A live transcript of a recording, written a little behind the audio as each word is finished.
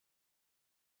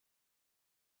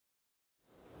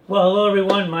Well, hello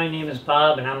everyone, my name is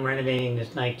Bob and I'm renovating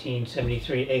this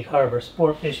 1973 Egg Harbor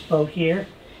Sportfish boat here.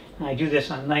 I do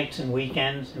this on nights and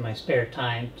weekends in my spare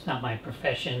time. It's not my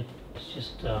profession, it's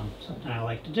just something I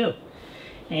like to do.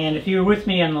 And if you were with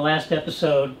me on the last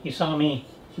episode, you saw me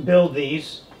build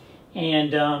these,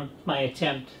 and my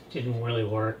attempt didn't really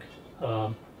work.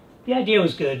 The idea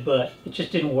was good, but it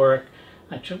just didn't work.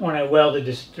 When I welded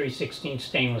this 3/16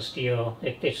 stainless steel,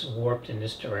 it just warped in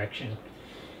this direction.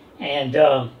 And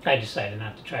I decided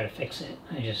not to try to fix it.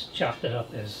 I just chalked it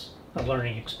up as a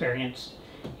learning experience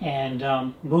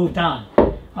and moved on.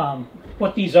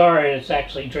 What these are is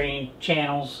actually drain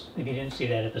channels. If you didn't see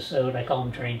that episode, I call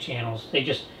them drain channels. They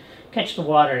just catch the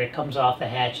water that comes off the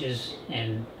hatches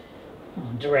and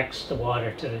directs the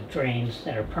water to the drains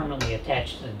that are permanently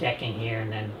attached to the decking here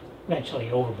and then eventually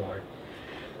overboard.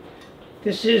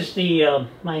 This is the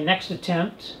my next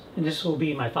attempt, and this will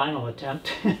be my final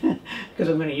attempt because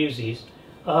I'm going to use these.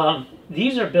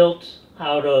 These are built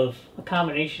out of a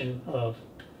combination of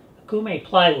Kume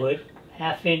plywood,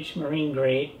 1/2-inch marine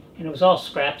grade, and it was all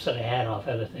scraps that I had off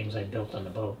other things I built on the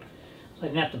boat, so I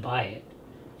didn't have to buy it.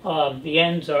 The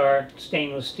ends are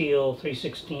stainless steel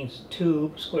 3/16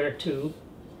 tube, square tube,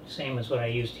 same as what I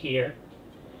used here,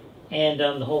 and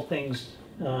the whole thing's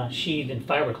sheathed in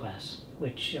fiberglass,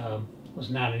 which was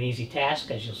not an easy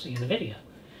task, as you'll see in the video.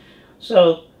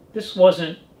 So this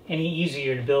wasn't any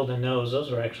easier to build than those. Those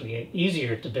were actually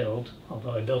easier to build,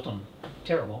 although I built them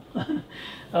terrible.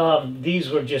 These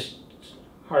were just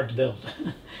hard to build,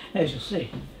 as you'll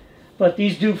see. But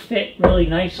these do fit really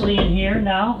nicely in here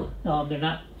now. They're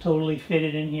not totally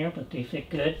fitted in here, but they fit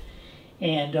good.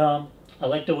 And I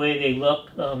like the way they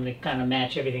look. They kind of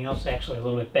match everything else actually a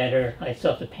little bit better. I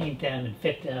still have to paint them and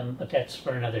fit them, but that's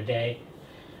for another day.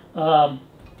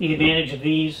 The advantage of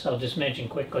these, I'll just mention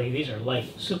quickly, these are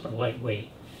light, super lightweight.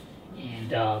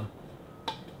 And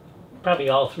probably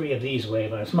all three of these weigh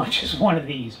about as much as one of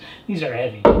these. These are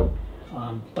heavy.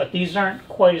 But these aren't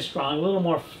quite as strong, a little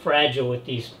more fragile with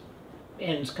these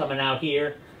ends coming out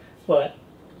here. But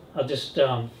I'll just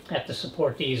have to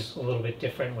support these a little bit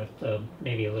different with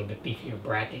maybe a little bit beefier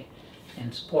bracket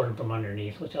and support them from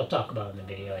underneath, which I'll talk about in the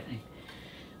video, I think.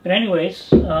 But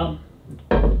anyways,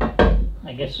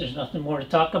 I guess there's nothing more to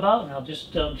talk about, and I'll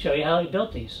just show you how I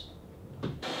built these.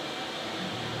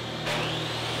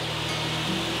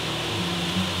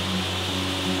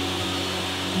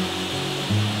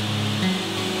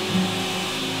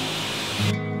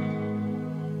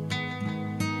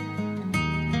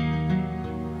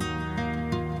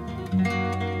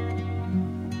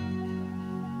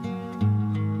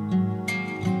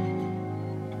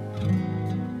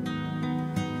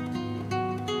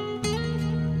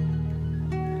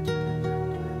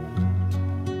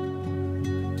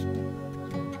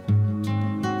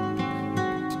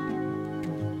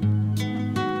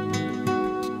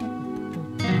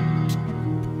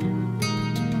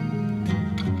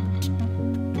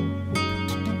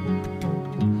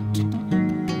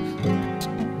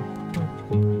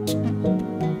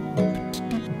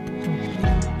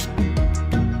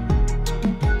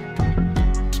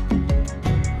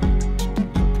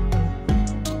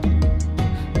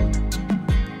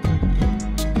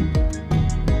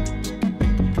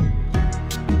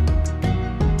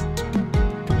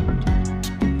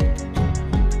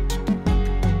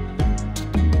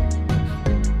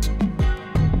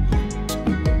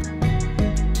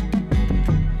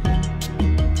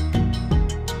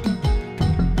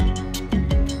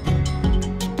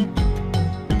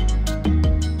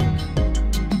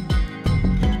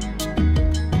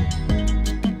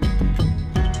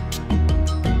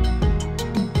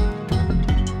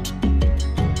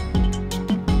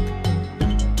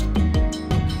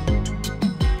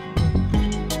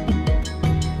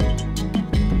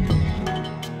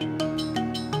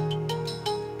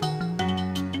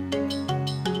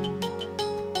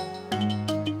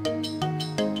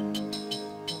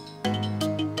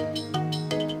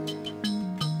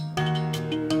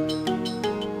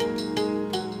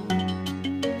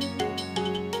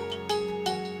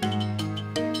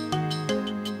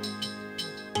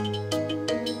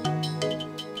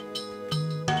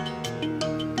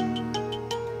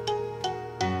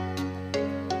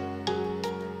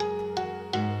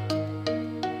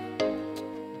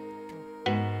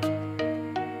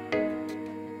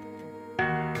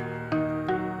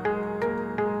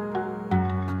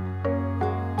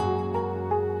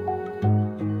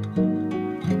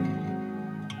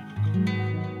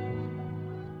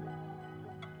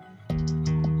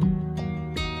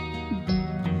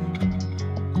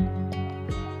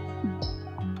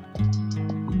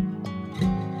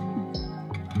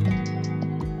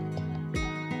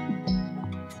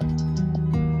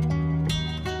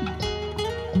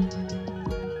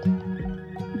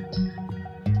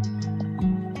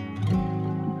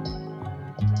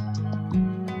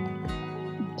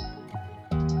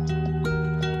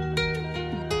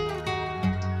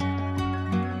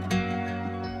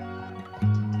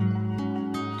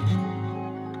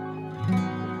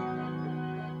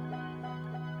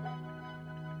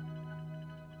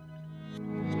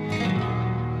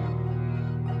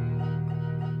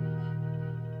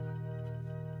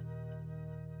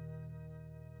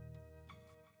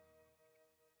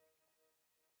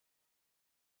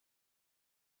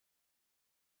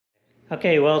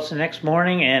 Okay, well, it's the next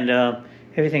morning and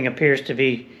everything appears to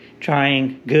be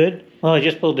trying good. Well, I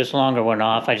just pulled this longer one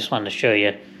off. I just wanted to show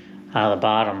you how the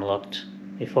bottom looked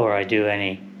before I do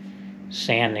any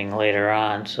sanding later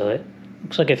on. So it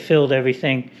looks like it filled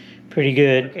everything pretty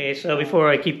good. Okay, so before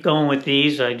I keep going with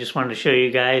these, I just wanted to show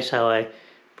you guys how I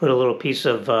put a little piece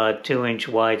of 2-inch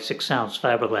wide 6-ounce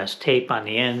fiberglass tape on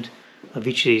the end of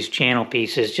each of these channel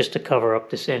pieces just to cover up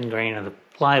this end grain of the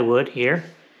plywood here.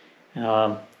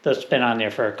 That's been on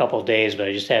there for a couple of days, but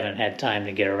I just haven't had time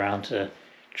to get around to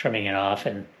trimming it off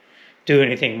and do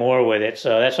anything more with it.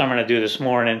 So that's what I'm going to do this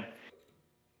morning.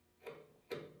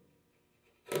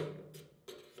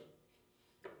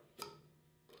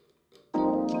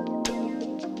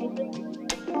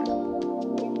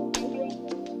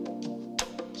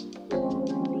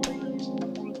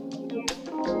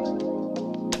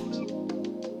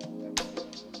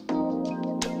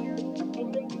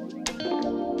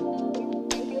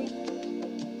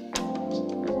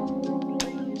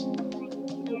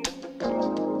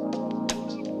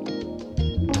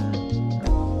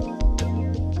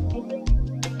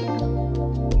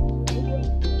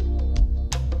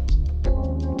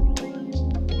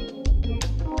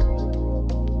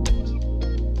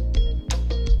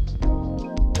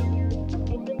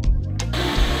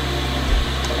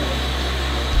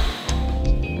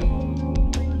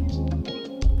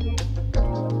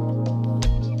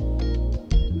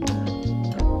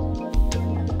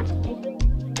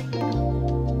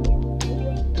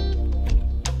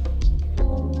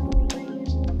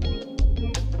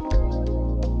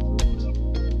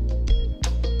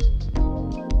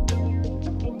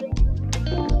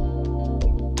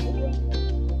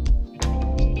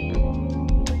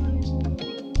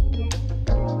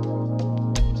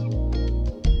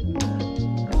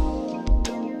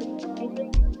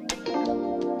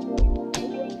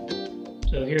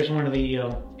 So here's one of the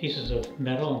pieces of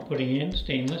metal I'm putting in,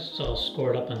 stainless. It's all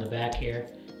scored up on the back here.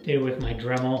 Did it with my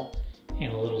Dremel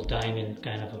and a little diamond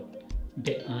kind of a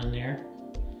bit on there.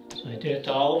 So I did it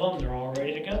to all of them. They're all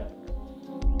ready to go.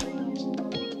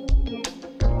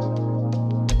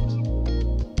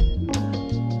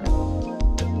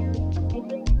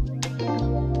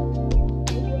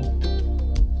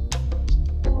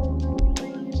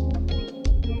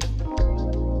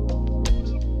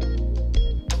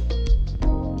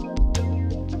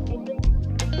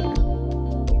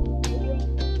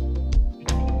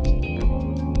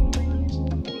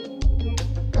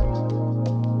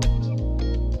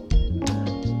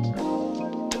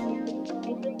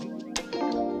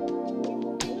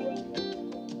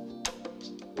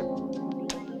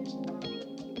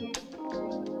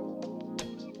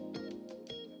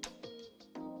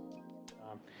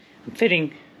 I'm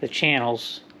fitting the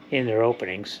channels in their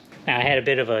openings. Now I had a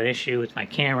bit of an issue with my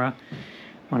camera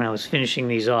when I was finishing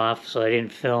these off, so I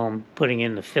didn't film putting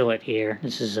in the fillet here.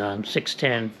 This is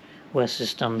 610 West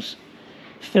Systems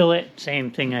fillet.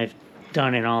 Same thing I've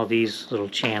done in all these little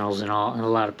channels and in a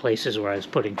lot of places where I was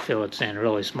putting fillets in,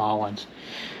 really small ones.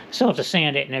 I still have to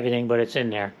sand it and everything, but it's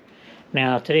in there.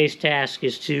 Now today's task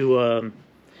is to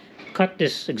cut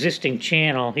this existing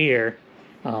channel here.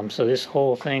 So this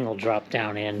whole thing will drop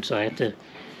down in, so I have to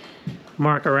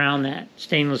mark around that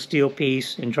stainless steel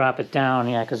piece and drop it down,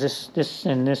 yeah, because this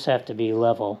and this have to be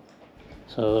level,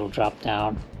 so it'll drop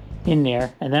down in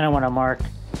there. And then I want to mark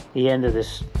the end of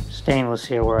this stainless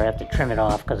here where I have to trim it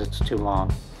off because it's too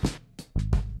long.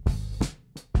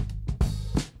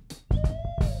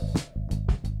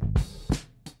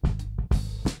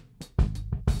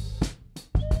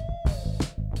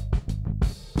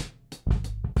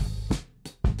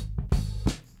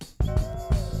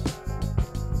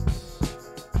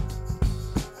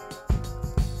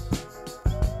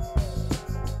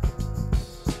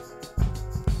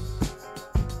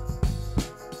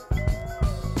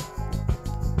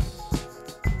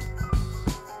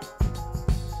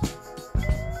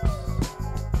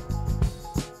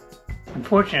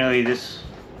 Unfortunately, this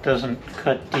doesn't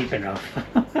cut deep enough,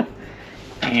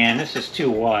 and this is too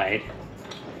wide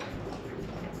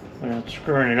without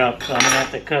screwing it up, so I'm going to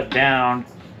have to cut down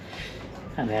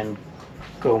and then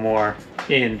go more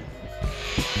in.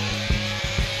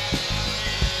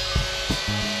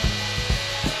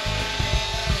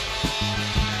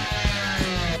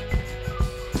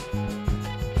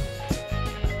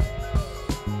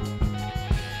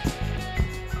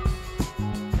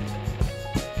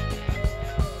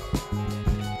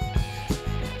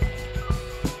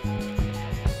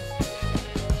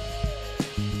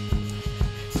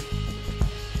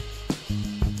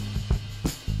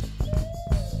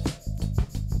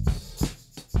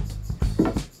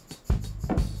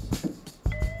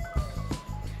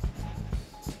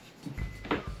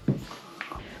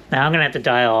 Now I'm going to have to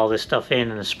dial all this stuff in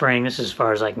the spring. This is as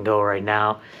far as I can go right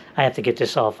now. I have to get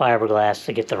this all fiberglass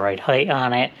to get the right height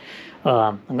on it. I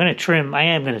am going to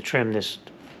trim this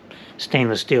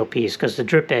stainless steel piece because the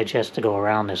drip edge has to go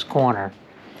around this corner.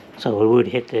 So it would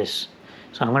hit this.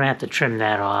 So I'm going to have to trim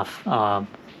that off,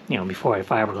 you know, before I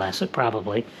fiberglass it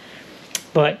probably.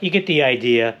 But you get the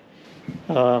idea.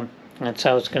 That's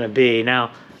how it's going to be.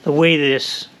 Now, the way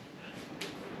this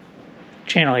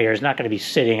channel here is not going to be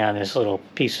sitting on this little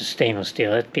piece of stainless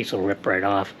steel. That piece will rip right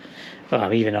off,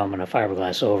 even though I'm going to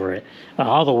fiberglass over it.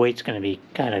 All the weight's going to be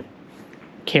kind of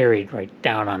carried right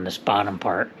down on this bottom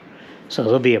part. So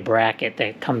there'll be a bracket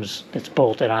that's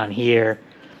bolted on here,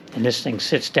 and this thing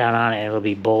sits down on it, and it'll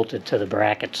be bolted to the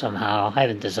bracket somehow. I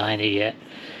haven't designed it yet,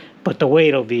 but the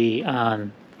weight will be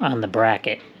on the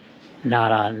bracket,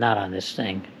 not on this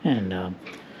thing. And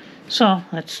so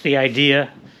that's the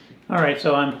idea. All right,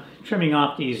 so I'm trimming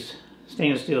off these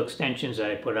stainless steel extensions that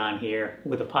I put on here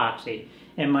with epoxy.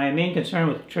 And my main concern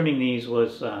with trimming these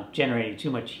was generating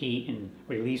too much heat and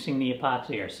releasing the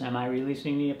epoxy, or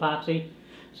semi-releasing the epoxy.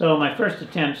 So my first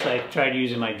attempts, I tried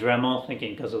using my Dremel,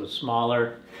 thinking because it was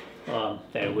smaller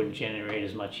that it wouldn't generate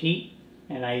as much heat.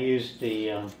 And I used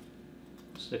the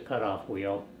cutoff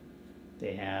wheel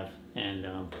they have,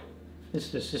 and this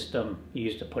is the system you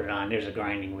use to put it on. There's a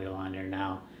grinding wheel on there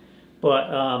now. But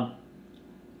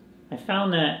I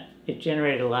found that it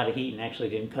generated a lot of heat and actually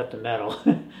didn't cut the metal,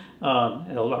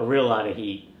 a real lot of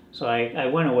heat. So I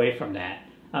went away from that.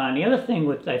 And the other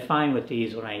thing I find with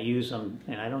these when I use them,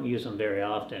 and I don't use them very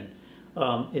often,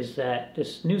 is that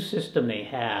this new system they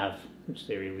have, which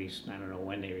they released, I don't know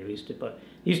when they released it, but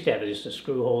they used to have just a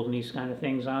screw holding these kind of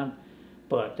things on,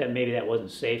 but maybe that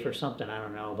wasn't safe or something, I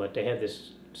don't know, but they have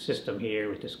this system here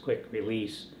with this quick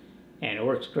release, and it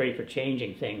works great for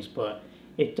changing things, but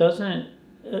it doesn't,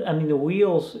 I mean, the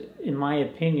wheels, in my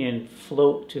opinion,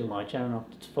 float too much. I don't know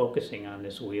if it's focusing on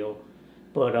this wheel,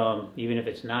 but even if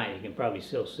it's not, you can probably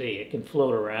still see it can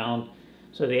float around.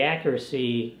 So the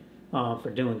accuracy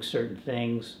for doing certain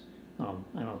things,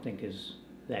 I don't think is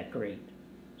that great.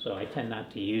 So I tend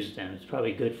not to use them. It's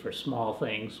probably good for small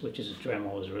things, which is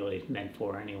Dremel is really meant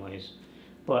for anyways.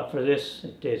 But for this,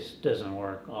 it just doesn't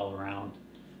work all around.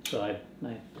 So I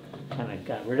kind of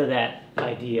got rid of that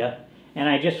idea. And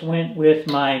I just went with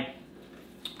my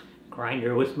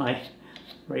grinder with my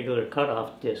regular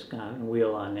cutoff disc on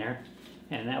wheel on there,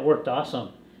 and that worked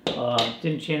awesome.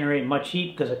 Didn't generate much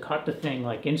heat because it caught the thing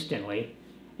like instantly,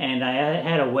 and I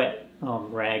had a wet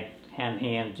rag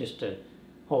hand just to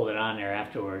hold it on there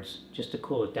afterwards, just to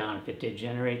cool it down if it did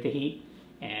generate the heat,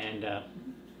 and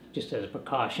just as a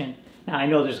precaution. Now I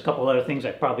know there's a couple other things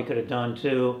I probably could have done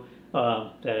too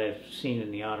that I've seen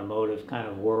in the automotive kind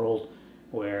of world,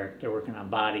 where they're working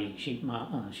on sheet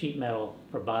metal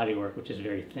for body work, which is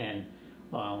very thin,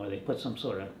 where they put some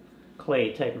sort of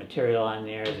clay type material on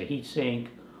there as a heat sink,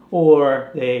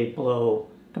 or they blow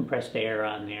compressed air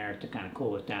on there to kind of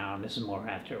cool it down. This is more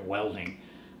after welding,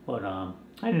 but I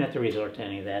didn't have to resort to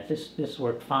any of that. This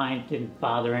worked fine, didn't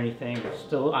bother anything. It's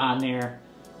still on there.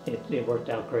 It worked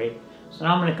out great. So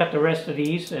now I'm going to cut the rest of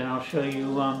these, and I'll show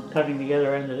you cutting the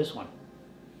other end of this one.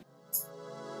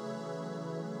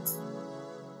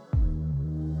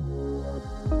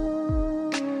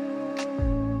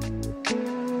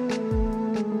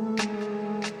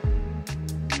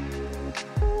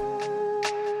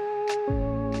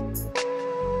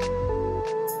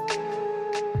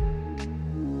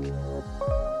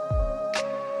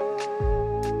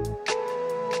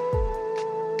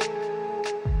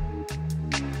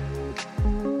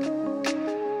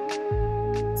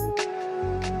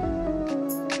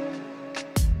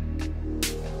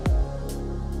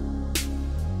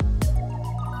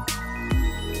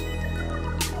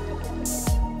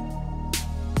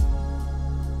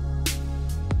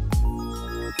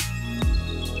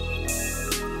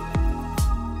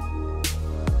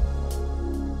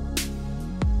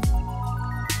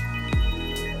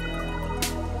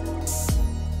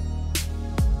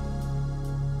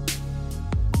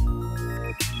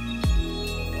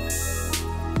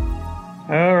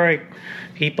 All right,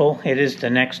 people, it is the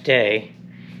next day,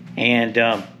 and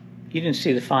you didn't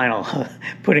see the final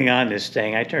putting on this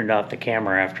thing. I turned off the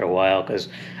camera after a while because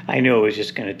I knew it was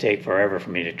just going to take forever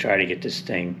for me to try to get this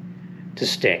thing to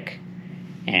stick.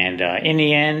 And in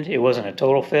the end, it wasn't a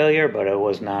total failure, but it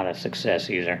was not a success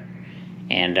either.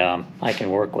 And I can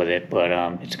work with it, but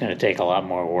it's going to take a lot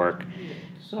more work.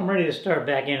 So I'm ready to start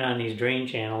back in on these drain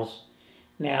channels.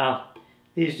 Now,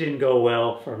 these didn't go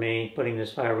well for me, putting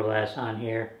this fiberglass on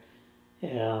here.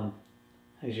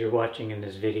 As you're watching in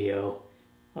this video,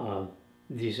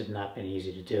 these have not been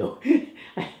easy to do.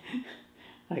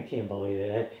 I can't believe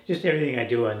it. Just everything I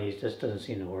do on these just doesn't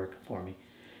seem to work for me.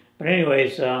 But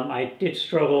anyways, I did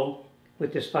struggle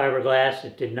with this fiberglass.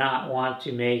 It did not want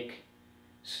to make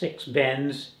 6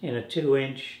 bends in a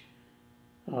 2-inch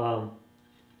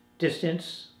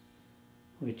distance,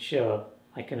 which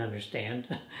I can understand.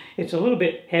 It's a little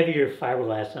bit heavier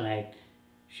fiberglass than I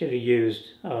should have used.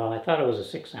 I thought it was a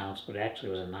 6 ounce, but it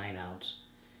actually was a 9 ounce.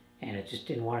 And it just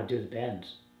didn't want to do the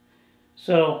bends.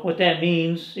 So what that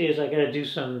means is I got to do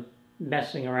some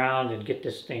messing around and get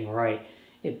this thing right.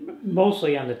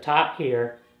 Mostly on the top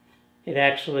here, it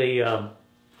actually,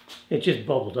 it just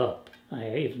bubbled up.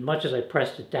 As much as I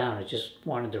pressed it down, it just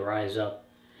wanted to rise up.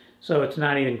 So it's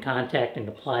not even contacting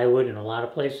the plywood in a lot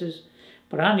of places.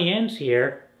 But on the ends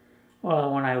here,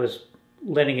 when I was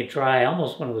letting it dry,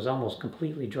 when it was almost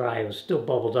completely dry, it was still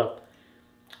bubbled up.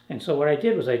 And so what I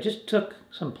did was I just took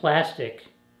some plastic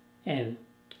and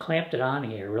clamped it on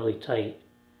here really tight.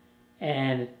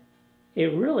 And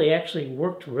it really actually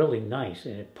worked really nice,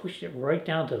 and it pushed it right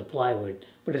down to the plywood.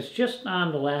 But it's just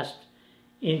on the last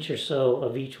inch or so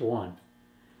of each one.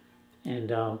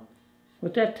 And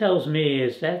what that tells me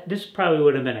is that this probably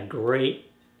would have been a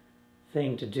great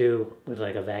thing to do with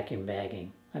like a vacuum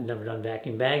bagging. I've never done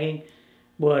vacuum bagging,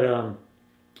 but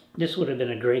this would have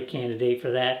been a great candidate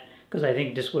for that, because I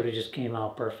think this would have just came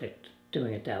out perfect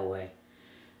doing it that way.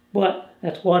 But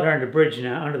that's water under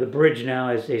the bridge now,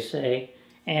 as they say.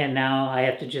 And now I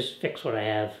have to just fix what I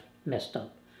have messed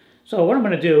up. So what I'm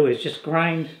going to do is just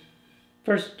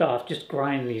first off, just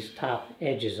grind these top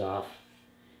edges off.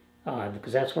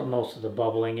 Because that's where most of the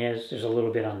bubbling is. There's a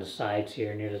little bit on the sides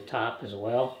here near the top as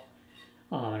well.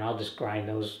 And I'll just grind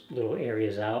those little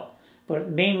areas out. But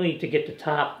mainly to get the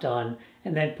top done,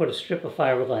 and then put a strip of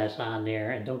fiberglass on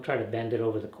there, and don't try to bend it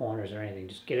over the corners or anything.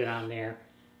 Just get it on there,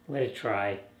 let it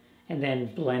dry, and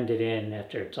then blend it in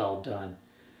after it's all done.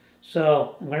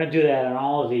 So I'm going to do that on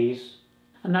all of these.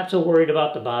 I'm not so worried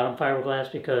about the bottom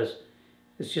fiberglass because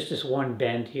it's just this one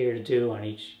bend here to do on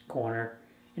each corner,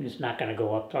 and it's not going to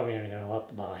go up, probably only going to go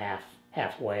up about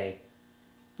halfway.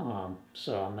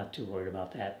 So I'm not too worried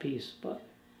about that piece, but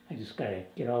I just got to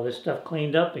get all this stuff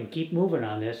cleaned up and keep moving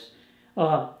on this.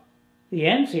 The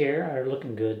ends here are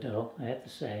looking good though, I have to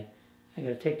say. I got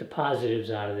to take the positives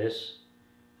out of this,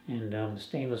 and the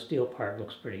stainless steel part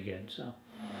looks pretty good.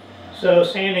 So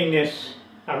sanding this,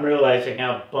 I'm realizing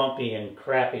how bumpy and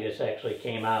crappy this actually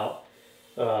came out.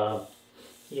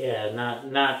 Yeah,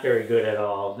 not very good at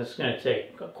all. This is going to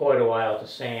take quite a while to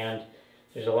sand.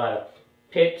 There's a lot of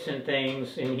pits and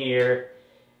things in here,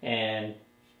 and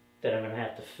that I'm going to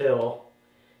have to fill.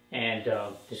 And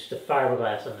just the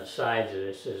fiberglass on the sides of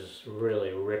this is really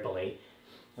ripply.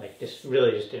 Like, this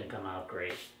really just didn't come out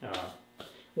great.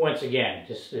 Once again,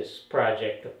 just this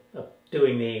project of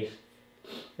doing these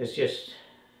is just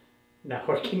not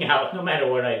working out no matter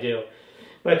what I do.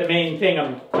 But the main thing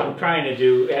I'm trying to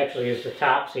do actually is the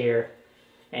tops here,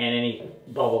 and any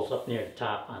bubbles up near the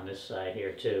top on this side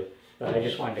here too. But I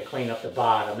just wanted to clean up the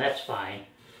bottom. That's fine.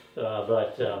 Yeah,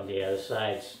 the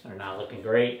sides are not looking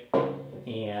great.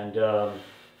 And I'll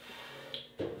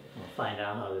find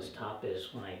out how this top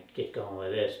is when I get going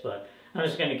with this. But I'm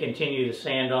just going to continue to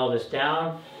sand all this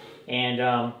down, and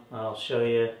I'll show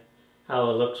you how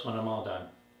it looks when I'm all done.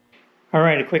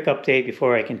 Alright, a quick update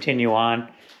before I continue on.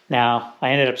 Now, I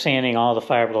ended up sanding all the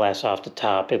fiberglass off the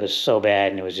top. It was so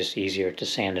bad, and it was just easier to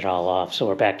sand it all off. So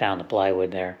we're back down to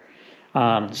plywood there.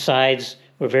 The sides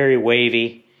were very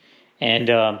wavy, and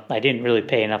I didn't really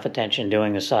pay enough attention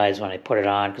doing the sides when I put it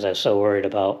on because I was so worried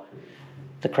about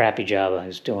the crappy job I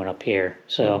was doing up here.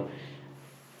 So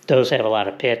those have a lot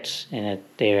of pits, and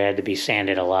they had to be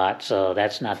sanded a lot, so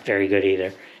that's not very good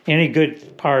either. The only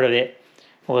good part of it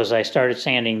was I started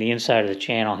sanding the inside of the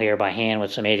channel here by hand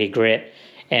with some 80 grit,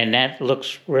 and that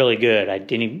looks really good. I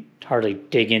didn't hardly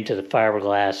dig into the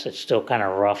fiberglass. It's still kind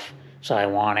of rough, so I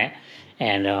want it.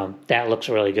 And that looks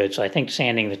really good. So I think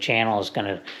sanding the channel is going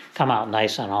to come out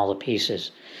nice on all the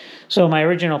pieces. So my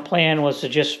original plan was to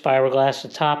just fiberglass the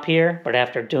top here, but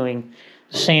after doing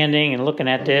the sanding and looking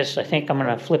at this, I think I'm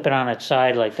going to flip it on its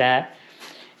side like that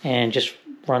and just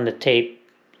run the tape,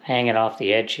 hang it off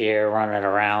the edge here, run it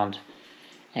around,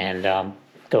 and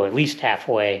go at least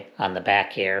halfway on the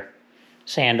back here.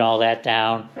 Sand all that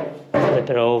down, flip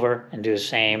it over, and do the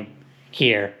same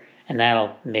here. And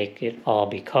that'll make it all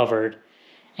be covered,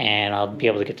 and I'll be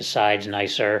able to get the sides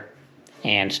nicer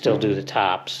and still do the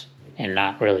tops and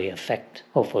not really affect,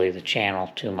 hopefully, the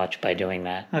channel too much by doing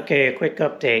that. Okay, a quick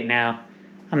update now.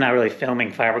 I'm not really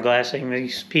filming fiberglassing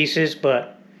these pieces,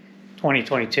 but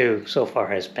 2022 so far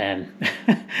has been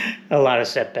a lot of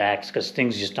setbacks because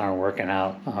things just aren't working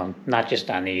out. Not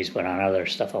just on these, but on other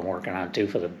stuff I'm working on too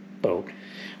for the boat.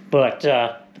 But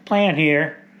the plan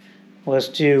here was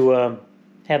to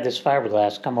have this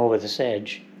fiberglass come over this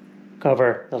edge,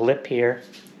 cover the lip here,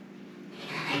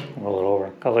 roll it over,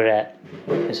 cover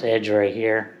this edge right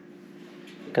here,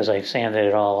 because I sanded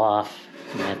it all off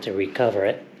and had to recover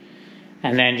it.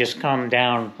 And then just come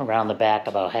down around the back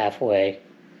about halfway,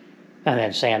 and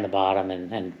then sand the bottom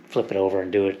and flip it over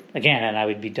and do it again, and I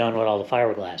would be done with all the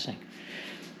fiberglassing.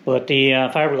 But the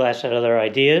fiberglass had other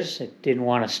ideas. It didn't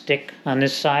want to stick on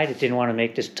this side. It didn't want to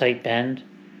make this tight bend.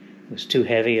 It was too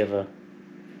heavy of a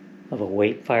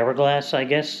weight fiberglass, I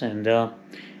guess, and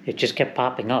it just kept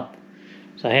popping up.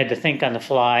 So I had to think on the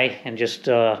fly and just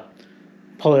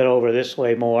pull it over this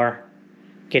way more,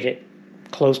 get it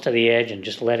close to the edge, and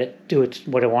just let it do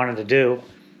what it wanted to do.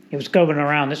 It was going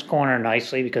around this corner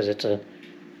nicely because it's a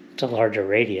larger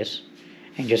radius,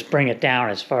 and just bring it down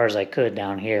as far as I could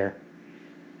down here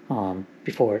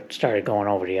before it started going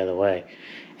over the other way.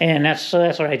 And that's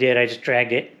what I did. I just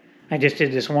dragged it. I just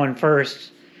did this one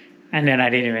first, and then I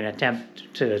didn't even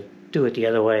attempt to do it the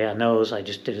other way on those. I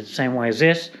just did it the same way as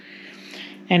this.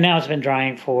 And now it's been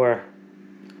drying for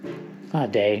a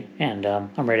day, and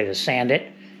I'm ready to sand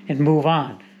it and move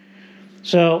on.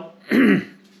 So, I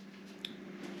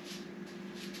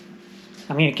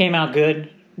mean, it came out good,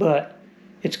 but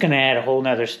it's going to add a whole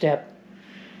nother step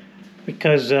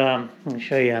because, let me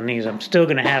show you on these, I'm still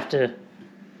going to have to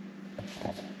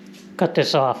cut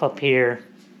this off up here.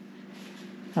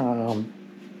 I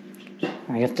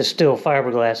have to still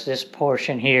fiberglass this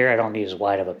portion here. I don't need as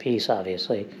wide of a piece,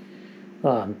 obviously.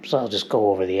 So I'll just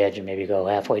go over the edge and maybe go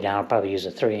halfway down, probably use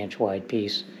a 3-inch wide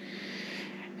piece.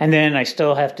 And then I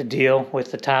still have to deal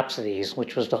with the tops of these,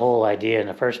 which was the whole idea in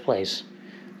the first place.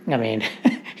 I mean,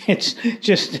 it's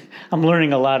just, I'm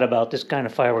learning a lot about this kind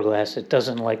of fiberglass. It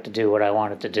doesn't like to do what I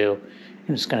want it to do,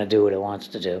 and it's going to do what it wants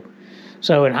to do.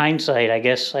 So in hindsight, I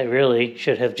guess I really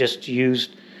should have just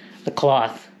used the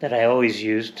cloth that I always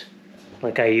used,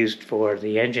 like I used for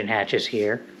the engine hatches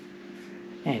here.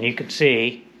 And you can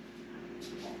see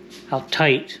how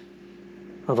tight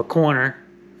of a corner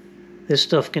this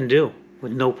stuff can do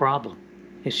with no problem.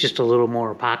 It's just a little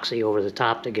more epoxy over the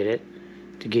top to get it,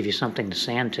 to give you something to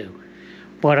sand to.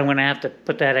 But I'm going to have to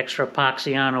put that extra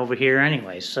epoxy on over here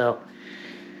anyway. So,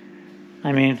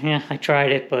 I mean, yeah, I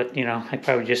tried it, but, you know, I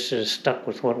probably just should have stuck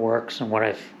with what works and what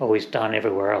I've always done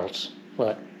everywhere else.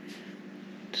 But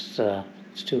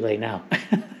it's too late now.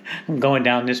 I'm going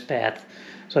down this path,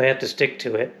 so I have to stick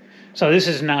to it. So this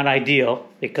is not ideal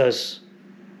because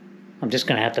I'm just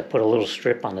going to have to put a little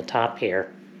strip on the top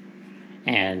here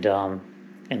and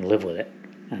live with it.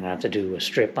 I'm going to have to do a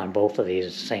strip on both of these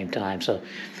at the same time. So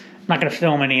I'm not going to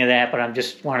film any of that, but I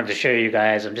just wanted to show you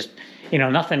guys. I'm just, you know,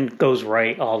 nothing goes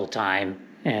right all the time,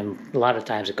 and a lot of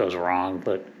times it goes wrong,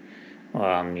 but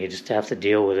you just have to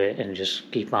deal with it and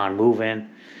just keep on moving.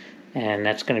 And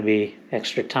that's going to be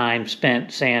extra time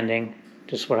spent sanding,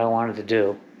 just what I wanted to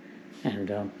do.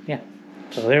 And yeah,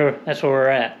 so that's where we're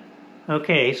at.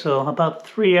 Okay, so about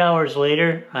 3 hours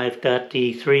later, I've got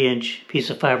the 3-inch piece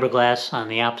of fiberglass on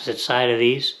the opposite side of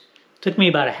these. It took me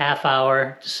about a half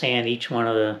hour to sand each one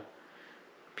of the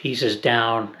pieces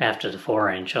down after the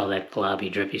 4-inch, all that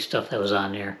globby, drippy stuff that was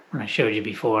on there when I showed you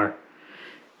before.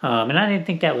 And I didn't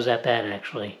think that was that bad,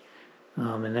 actually.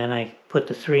 And then I put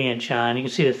the 3-inch on. You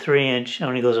can see the 3-inch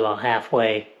only goes about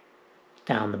halfway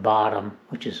down the bottom,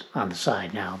 which is on the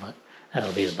side now, but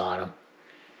that'll be the bottom.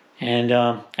 And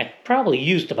I probably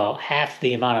used about half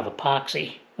the amount of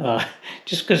epoxy,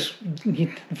 just because the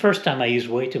first time I used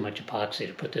way too much epoxy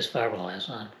to put this fiberglass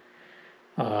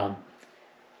on.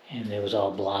 And it was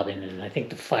all blobbing, and I think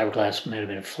the fiberglass might have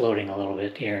been floating a little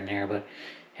bit here and there. But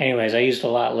anyways, I used a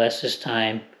lot less this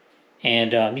time.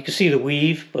 And you can see the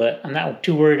weave, but I'm not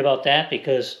too worried about that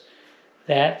because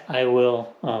that I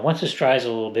will, once this dries a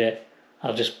little bit,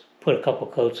 I'll just put a couple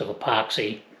coats of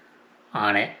epoxy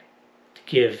on it to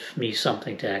give me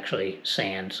something to actually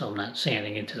sand, so I'm not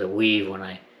sanding into the weave when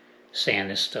I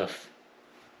sand this stuff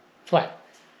flat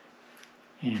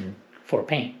and for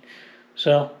paint.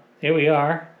 So here we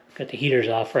are. Got the heaters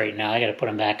off right now. I got to put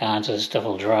them back on so this stuff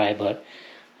will dry, but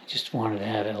I just wanted to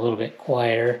have it a little bit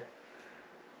quieter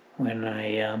when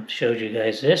I showed you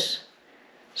guys this.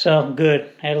 So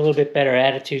good. I had a little bit better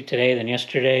attitude today than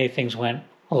yesterday. Things went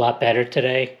a lot better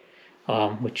today,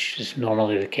 which is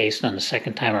normally the case on the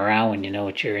second time around when you know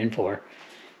what you're in for.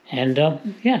 And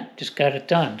yeah, just got it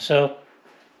done. So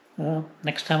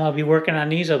next time I'll be working on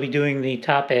these, I'll be doing the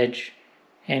top edge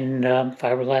and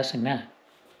fiberglassing that.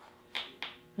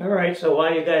 Alright, so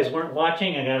while you guys weren't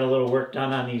watching, I got a little work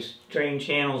done on these drain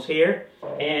channels here,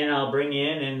 and I'll bring you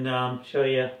in and show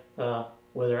you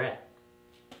where they're at.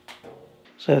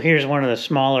 So here's one of the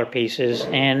smaller pieces,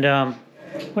 and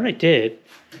what I did,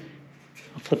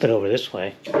 I'll flip it over this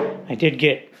way, I did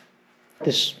get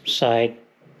this side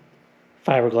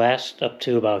fiberglass up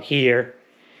to about here.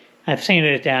 I've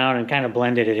sanded it down and kind of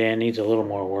blended it in, needs a little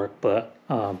more work, but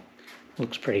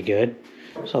looks pretty good.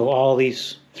 So all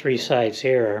these three sides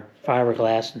here are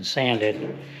fiberglass and sanded.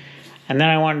 And then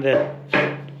I wanted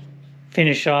to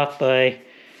finish off by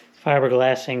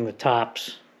fiberglassing the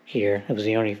tops here. It was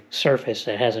the only surface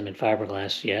that hasn't been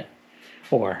fiberglassed yet.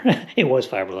 Or, it was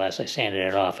fiberglass, I sanded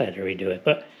it off, I had to redo it.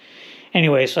 But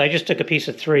anyway, so I just took a piece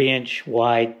of 3-inch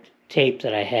wide tape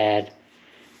that I had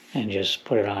and just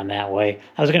put it on that way.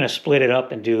 I was going to split it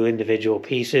up and do individual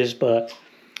pieces, but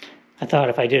I thought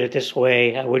if I did it this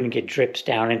way, I wouldn't get drips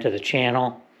down into the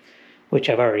channel, which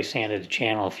I've already sanded the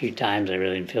channel a few times. I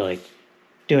really didn't feel like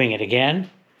doing it again.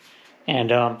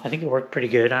 And I think it worked pretty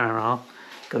good. I don't know. I'll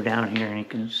go down here and you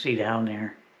can see down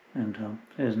there. And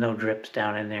there's no drips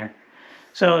down in there.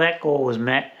 So that goal was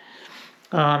met.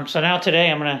 So now today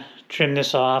I'm going to trim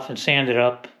this off and sand it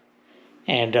up.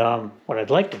 And what I'd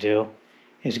like to do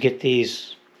is get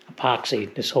these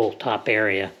epoxy, this whole top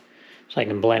area, so I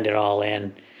can blend it all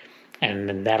in. And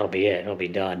then that'll be it. It'll be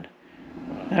done.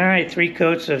 Alright, 3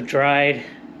 coats of dried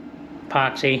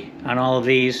epoxy on all of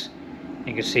these.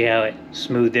 You can see how it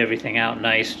smoothed everything out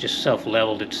nice, just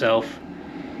self-leveled itself.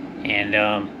 And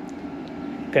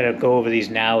gotta go over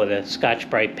these now with a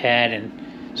Scotch-Brite pad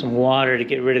and some water to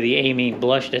get rid of the amine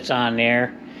blush that's on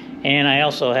there. And I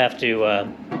also have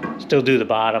to still do the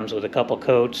bottoms with a couple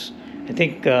coats. I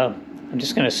think I'm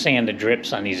just gonna sand the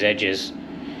drips on these edges,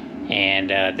 and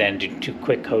then do 2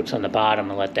 quick coats on the bottom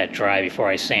and let that dry before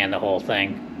I sand the whole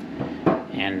thing.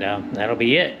 And that'll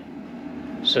be it.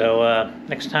 So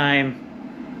next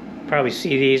time, probably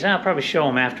see these. I'll probably show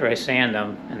them after I sand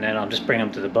them, and then I'll just bring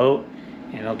them to the boat,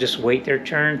 and I'll just wait their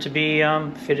turn to be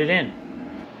fitted in.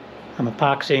 I'm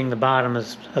epoxying the bottom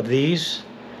of these.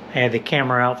 I had the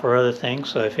camera out for other things,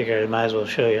 so I figured I might as well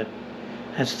show you.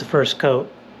 That's the first coat.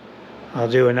 I'll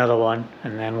do another one,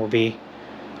 and then we'll be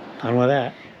done with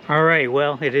that. Alright,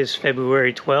 well, it is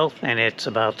February 12th, and it's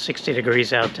about 60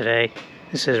 degrees out today.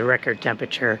 This is record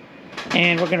temperature.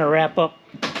 And we're going to wrap up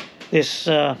this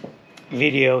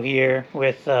video here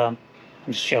with, I'm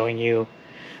just showing you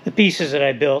the pieces that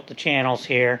I built, the channels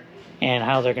here, and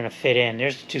how they're going to fit in.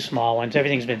 There's the 2 small ones.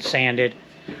 Everything's been sanded.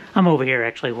 I'm over here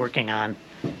actually working on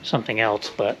something else,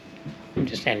 but I'm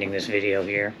just ending this video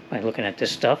here by looking at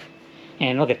this stuff.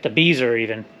 And look at the bees are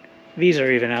even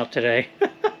out today.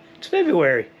 It's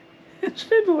February. It's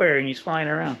February and he's flying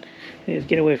around.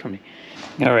 Get away from me.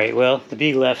 Alright, well, the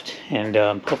bee left, and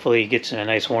hopefully he gets in a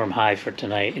nice warm hive for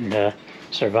tonight and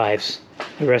survives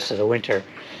the rest of the winter.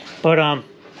 But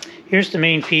here's the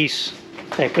main piece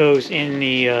that goes in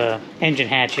the engine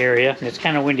hatch area. And it's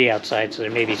kind of windy outside, so there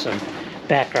may be some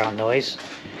background noise.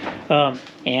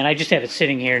 And I just have it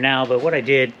sitting here now, but what I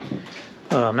did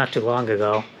not too long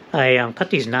ago, I cut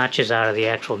these notches out of the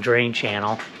actual drain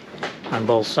channel on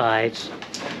both sides,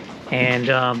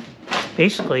 and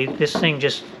basically this thing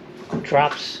just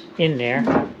drops in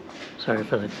there. Sorry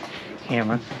for the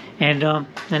camera. And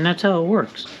that's how it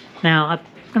works. Now I'm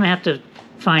gonna have to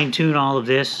fine-tune all of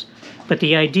this, but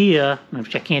the idea,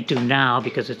 which I can't do now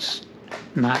because it's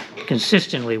not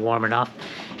consistently warm enough,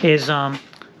 is I'm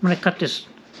gonna cut this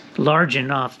large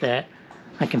enough that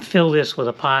I can fill this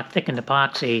with thickened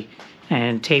epoxy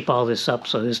and tape all this up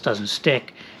so this doesn't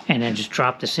stick, and then just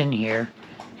drop this in here,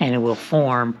 and it will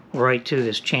form right to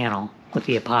this channel with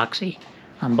the epoxy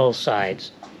on both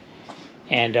sides.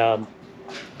 And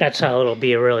that's how it'll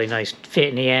be a really nice fit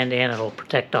in the end, and it'll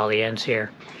protect all the ends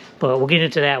here. But we'll get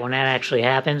into that when that actually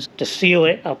happens. To seal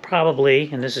it, I'll probably,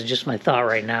 and this is just my thought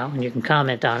right now, and you can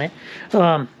comment on it,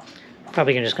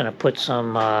 probably just going to put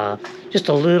some, just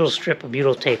a little strip of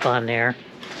butyl tape on there,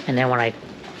 and then when I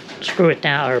screw it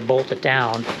down or bolt it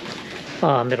down,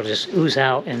 it'll just ooze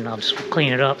out, and I'll just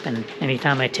clean it up, and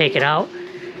anytime I take it out,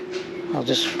 I'll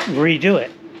just redo it.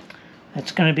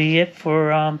 That's going to be it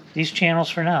for these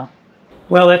channels for now.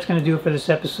 Well, that's going to do it for this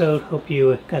episode. Hope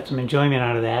you got some enjoyment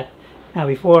out of that. Now,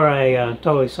 before I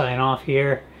totally sign off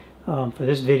here for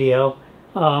this video,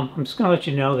 I'm just going to let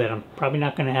you know that I'm probably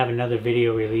not going to have another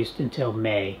video released until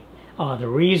May. The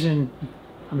reason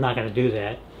I'm not going to do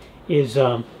that is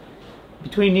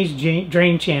between these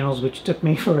drain channels, which took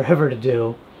me forever to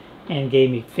do and gave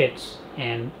me fits,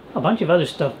 and a bunch of other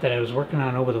stuff that I was working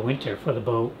on over the winter for the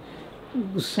boat,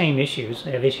 the same issues. I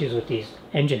have issues with these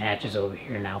engine hatches over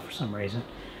here now for some reason.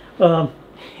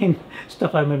 and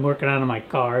stuff I've been working on in my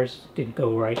cars didn't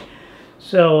go right.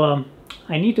 So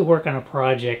I need to work on a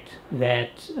project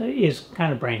that is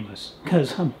kind of brainless,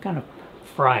 because I'm kind of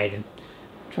fried and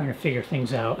trying to figure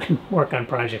things out and work on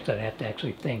projects that I have to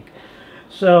actually think.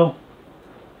 So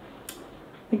I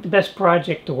think the best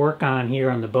project to work on here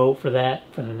on the boat for the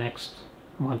next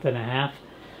month and a half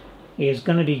is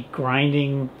going to be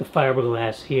grinding the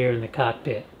fiberglass here in the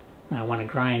cockpit. I want to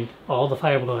grind all the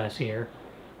fiberglass here,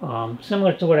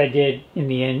 similar to what I did in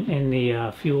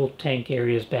the fuel tank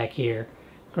areas back here.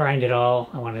 Grind it all.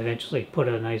 I want to eventually put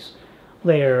a nice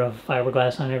layer of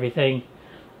fiberglass on everything.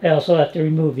 I also have to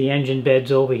remove the engine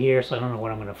beds over here, so I don't know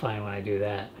what I'm going to find when I do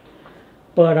that.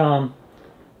 But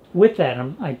with that,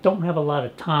 I don't have a lot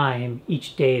of time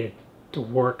each day to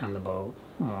work on the boat.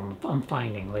 I'm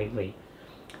finding lately.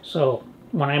 So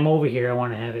when I'm over here, I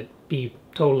want to have it be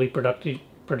totally productive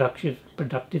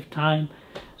time.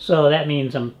 So that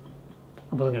means I'm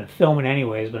going to film it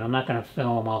anyways, but I'm not going to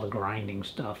film all the grinding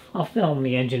stuff. I'll film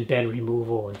the engine bed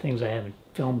removal and things I haven't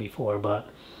filmed before, but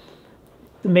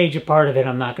the major part of it,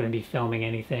 I'm not going to be filming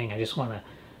anything. I just want to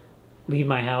leave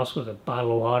my house with a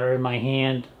bottle of water in my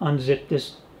hand, unzip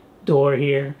this door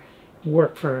here,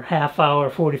 work for a half hour,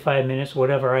 45 minutes,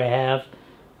 whatever I have,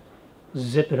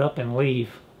 zip it up and leave.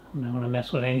 I'm not going to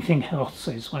mess with anything else.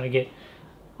 I just want to get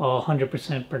all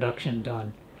 100% production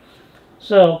done.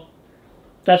 So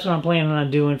that's what I'm planning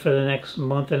on doing for the next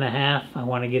month and a half. I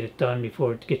want to get it done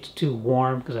before it gets too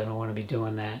warm, because I don't want to be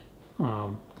doing that.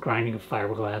 Grinding of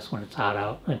fiberglass when it's hot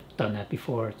out. I've done that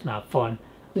before. It's not fun.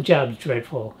 The job's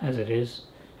dreadful as it is.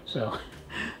 So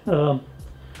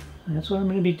that's what I'm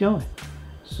going to be doing.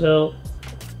 So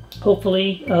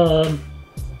hopefully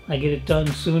I get it done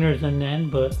sooner than then,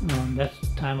 but that's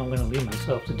the time I'm going to leave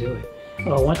myself to do it.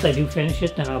 Once I do finish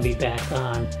it, then I'll be back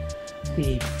on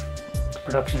the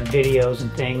production of videos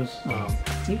and things.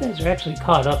 You guys are actually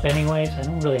caught up anyways. I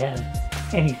don't really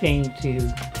have anything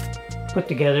to put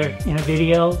together in a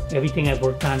video. Everything I've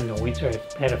worked on in the winter,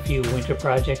 I've had a few winter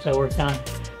projects I worked on.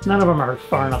 None of them are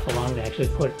far enough along to actually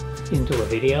put into a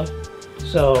video.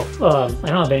 So I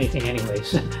don't have anything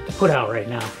anyways to put out right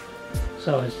now.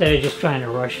 So instead of just trying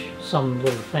to rush some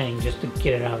little thing just to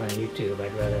get it out on YouTube,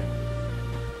 I'd rather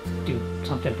do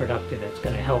something productive that's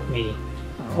going to help me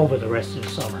over the rest of the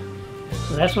summer.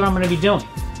 So that's what I'm going to be doing.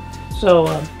 So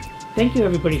thank you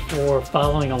everybody for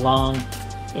following along,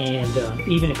 and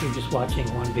even if you're just watching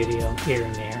one video here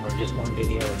and there, or just one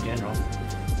video in general,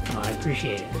 I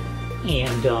appreciate it.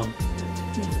 And yeah,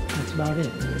 that's about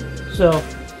it. So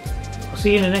I'll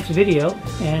see you in the next video,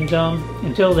 and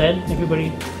until then,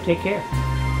 everybody take care.